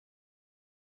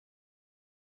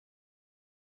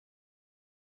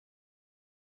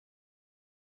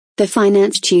The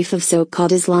finance chief of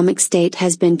so-called Islamic State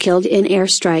has been killed in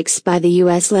airstrikes by the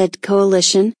US-led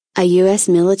coalition, a US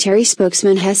military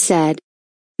spokesman has said.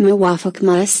 Muwaffaq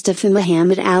Mustafa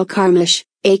Mohammed al-Karmoush,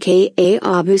 aka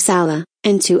Abu Salah,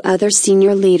 and 2 other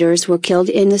senior leaders were killed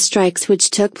in the strikes which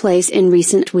took place in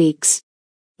recent weeks.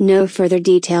 No further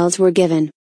details were given.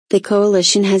 The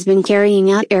coalition has been carrying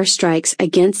out airstrikes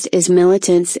against IS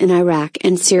militants in Iraq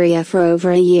and Syria for over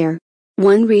a year.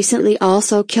 One recently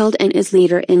also killed an IS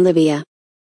leader in Libya.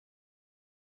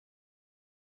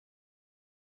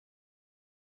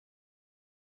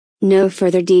 No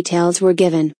further details were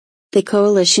given. The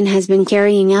coalition has been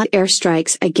carrying out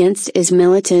airstrikes against IS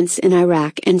militants in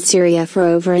Iraq and Syria for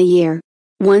over a year.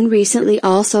 One recently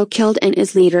also killed an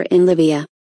IS leader in Libya.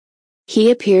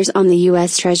 He appears on the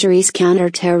U.S. Treasury's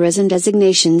counterterrorism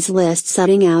designations list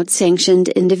setting out sanctioned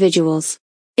individuals.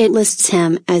 It lists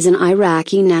him as an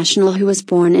Iraqi national who was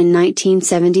born in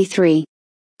 1973.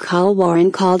 Col Warren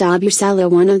called Abu Salah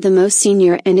one of the most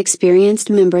senior and experienced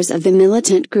members of the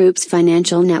militant group's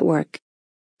financial network.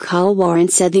 Col Warren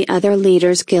said the other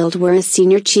leaders killed were a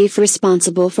senior chief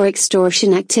responsible for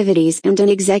extortion activities and an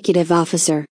executive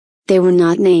officer. They were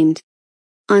not named.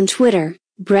 On Twitter,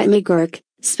 Brett McGurk,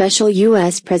 special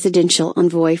U.S. presidential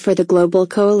envoy for the global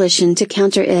coalition to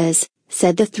counter IS,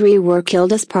 said the 3 were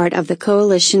killed as part of the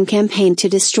coalition campaign to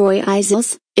destroy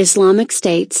ISIL's, Islamic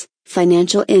State's,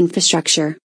 financial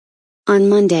infrastructure. On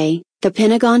Monday, the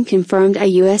Pentagon confirmed a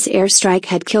U.S. airstrike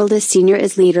had killed a senior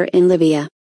IS leader in Libya.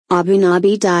 Abu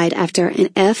Nabi died after an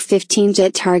F-15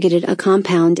 jet targeted a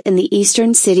compound in the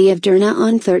eastern city of Derna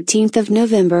on 13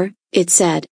 November, it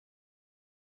said.